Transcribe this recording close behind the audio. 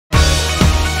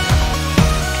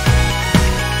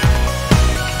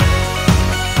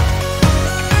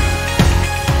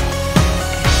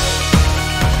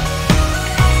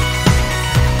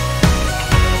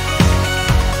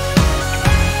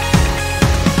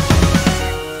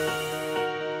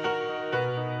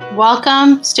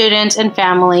Welcome, students and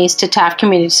families, to Taft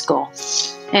Community School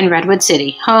in Redwood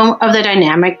City, home of the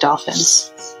dynamic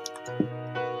Dolphins.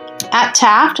 At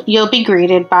Taft, you'll be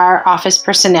greeted by our office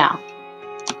personnel.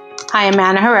 I am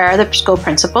Ana Herrera, the school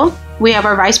principal. We have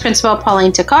our vice principal,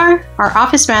 Pauline Takar, our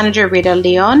office manager, Rita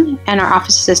Leon, and our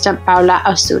office assistant, Paula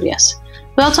Asturias.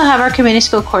 We also have our community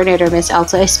school coordinator, Ms.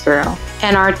 Elsa Espero,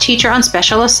 and our teacher on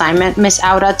special assignment, Ms.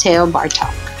 Aura Teo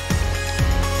Bartok.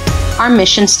 Our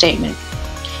mission statement.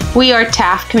 We are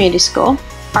Taft Community School.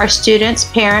 Our students,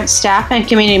 parents, staff, and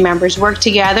community members work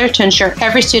together to ensure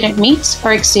every student meets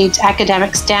or exceeds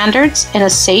academic standards in a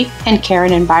safe and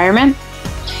caring environment,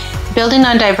 building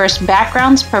on diverse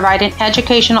backgrounds, providing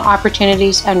educational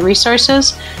opportunities and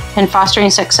resources, and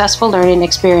fostering successful learning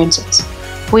experiences.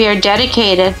 We are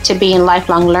dedicated to being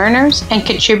lifelong learners and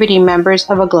contributing members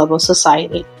of a global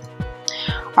society.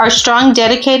 Our strong,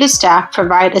 dedicated staff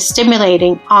provide a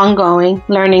stimulating, ongoing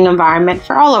learning environment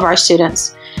for all of our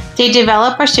students. They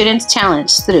develop our students'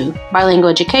 talents through bilingual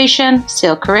education,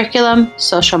 SEAL curriculum,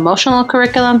 social-emotional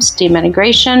curriculum, STEAM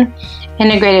integration,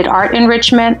 integrated art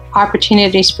enrichment,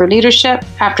 opportunities for leadership,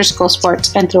 after-school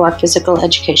sports, and through our physical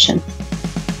education.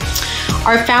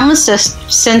 Our Family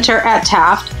Center at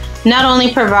Taft not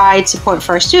only provides support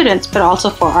for our students, but also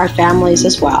for our families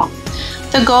as well.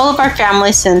 The goal of our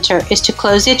Family Center is to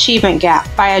close the achievement gap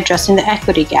by addressing the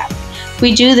equity gap.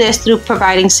 We do this through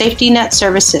providing safety net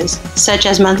services, such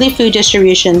as monthly food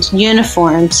distributions,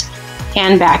 uniforms,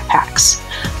 and backpacks.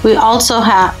 We also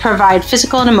provide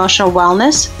physical and emotional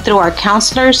wellness through our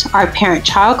counselors, our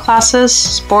parent-child classes,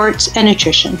 sports, and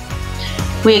nutrition.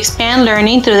 We expand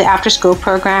learning through the after-school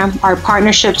program, our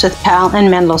partnerships with Pell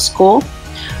and Menlo School.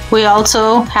 We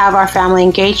also have our family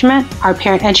engagement, our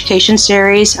parent education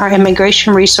series, our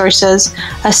immigration resources,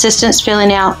 assistance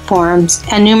filling out forms,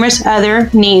 and numerous other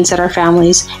needs that our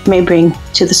families may bring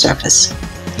to the surface.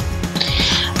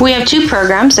 We have two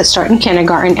programs that start in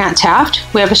kindergarten at Taft.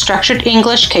 We have a structured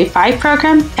English K-5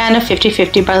 program and a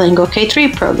 50-50 bilingual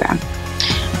K-3 program.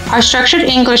 Our structured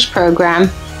English program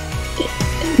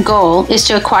goal is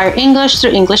to acquire English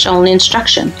through English-only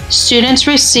instruction. Students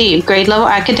receive grade-level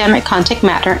academic content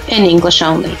matter in English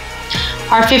only.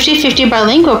 Our 50-50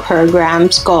 bilingual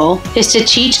program's goal is to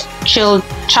teach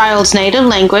child's native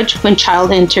language when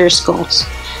child enters schools,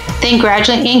 then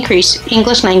gradually increase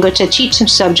English language to teach some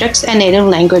subjects and native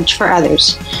language for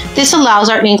others. This allows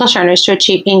our English learners to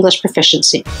achieve English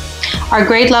proficiency. Our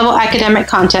grade-level academic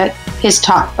content is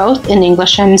taught both in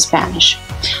English and in Spanish.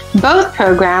 Both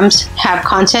programs have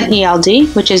content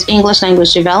ELD, which is English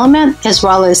language development, as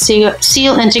well as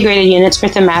SEAL integrated units for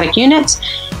thematic units,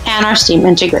 and our STEAM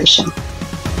integration.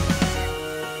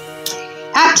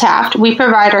 At Taft, we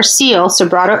provide our SEAL,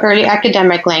 Sobrato Early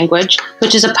Academic Language,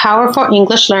 which is a powerful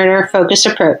English learner-focused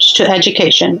approach to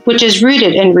education, which is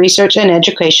rooted in research and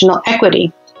educational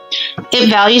equity. It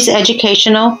values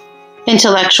educational,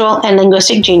 intellectual, and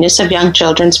linguistic genius of young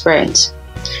children's brains.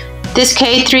 This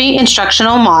K-3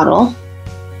 instructional model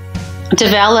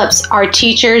develops our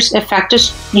teachers' effective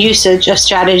usage of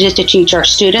strategies to teach our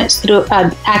students through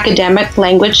academic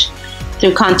language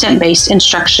through content-based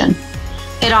instruction.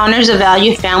 It honors the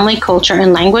value of family, culture,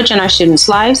 and language in our students'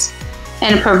 lives,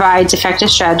 and it provides effective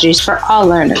strategies for all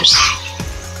learners.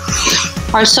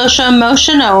 Our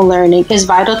social-emotional learning is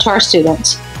vital to our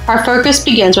students. Our focus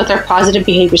begins with our positive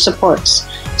behavior supports.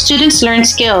 Students learn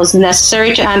skills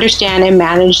necessary to understand and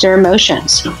manage their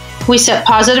emotions. We set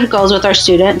positive goals with our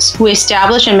students. We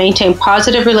establish and maintain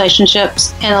positive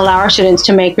relationships and allow our students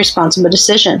to make responsible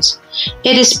decisions.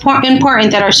 It is important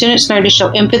that our students learn to show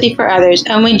empathy for others,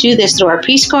 and we do this through our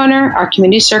Peace Corner, our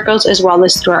community circles, as well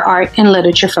as through our art and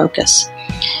literature focus.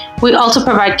 We also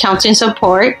provide counseling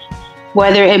support,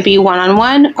 whether it be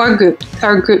one-on-one or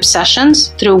group sessions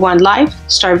through One Life,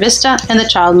 Star Vista, and the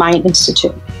Child Mind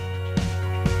Institute.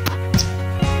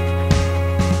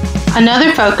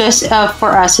 Another focus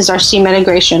for us is our STEAM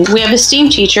integration. We have a STEAM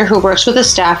teacher who works with the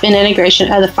staff in integration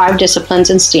of the 5 disciplines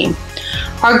in STEAM.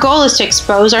 Our goal is to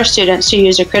expose our students to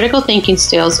use their critical thinking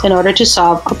skills in order to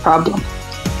solve a problem.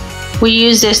 We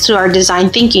use this through our design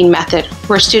thinking method,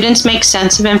 where students make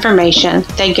sense of information,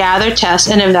 they gather, test,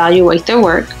 and evaluate their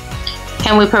work,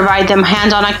 and we provide them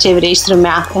hands-on activities through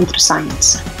math and through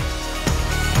science.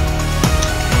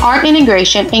 Art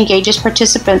integration engages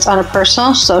participants on a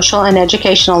personal, social, and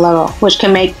educational level, which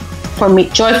can make for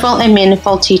joyful and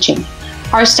meaningful teaching.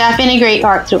 Our staff integrate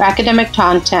art through academic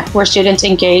content where students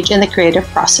engage in the creative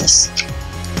process.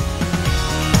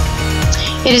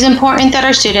 It is important that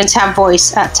our students have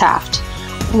voice at Taft.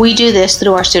 We do this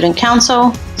through our student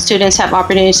council. Students have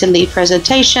opportunities to lead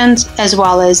presentations, as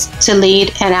well as to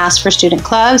lead and ask for student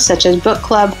clubs, such as book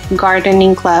club,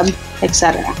 gardening club,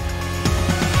 etc.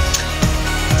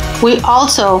 We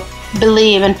also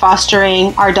believe in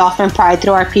fostering our dolphin pride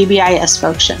through our PBIS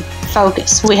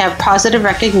focus. We have positive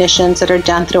recognitions that are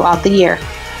done throughout the year.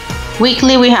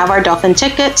 Weekly, we have our dolphin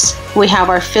tickets. We have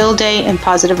our field day and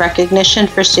positive recognition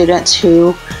for students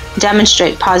who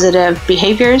demonstrate positive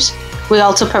behaviors. We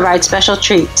also provide special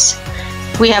treats.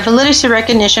 We have a literacy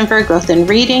recognition for growth in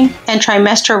reading and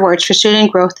trimester awards for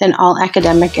student growth in all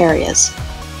academic areas.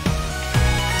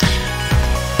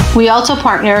 We also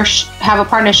have a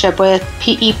partnership with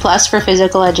PE Plus for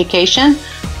Physical Education,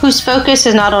 whose focus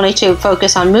is not only to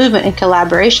focus on movement and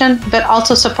collaboration, but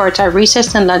also supports our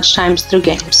recess and lunch times through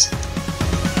games.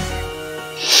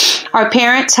 Our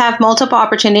parents have multiple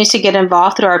opportunities to get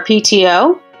involved through our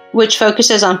PTO, which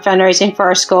focuses on fundraising for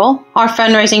our school. Our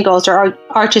fundraising goals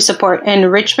are to support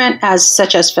enrichment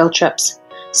such as field trips.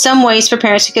 Some ways for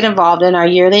parents to get involved in our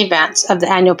yearly events of the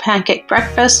annual pancake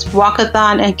breakfast,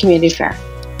 walkathon, and community fair.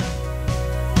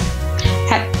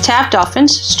 At Taft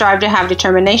Dolphins, strive to have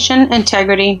determination,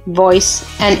 integrity, voice,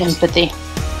 and empathy.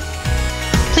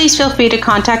 Please feel free to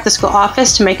contact the school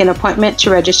office to make an appointment to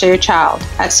register your child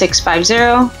at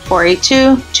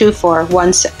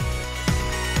 650-482-2416.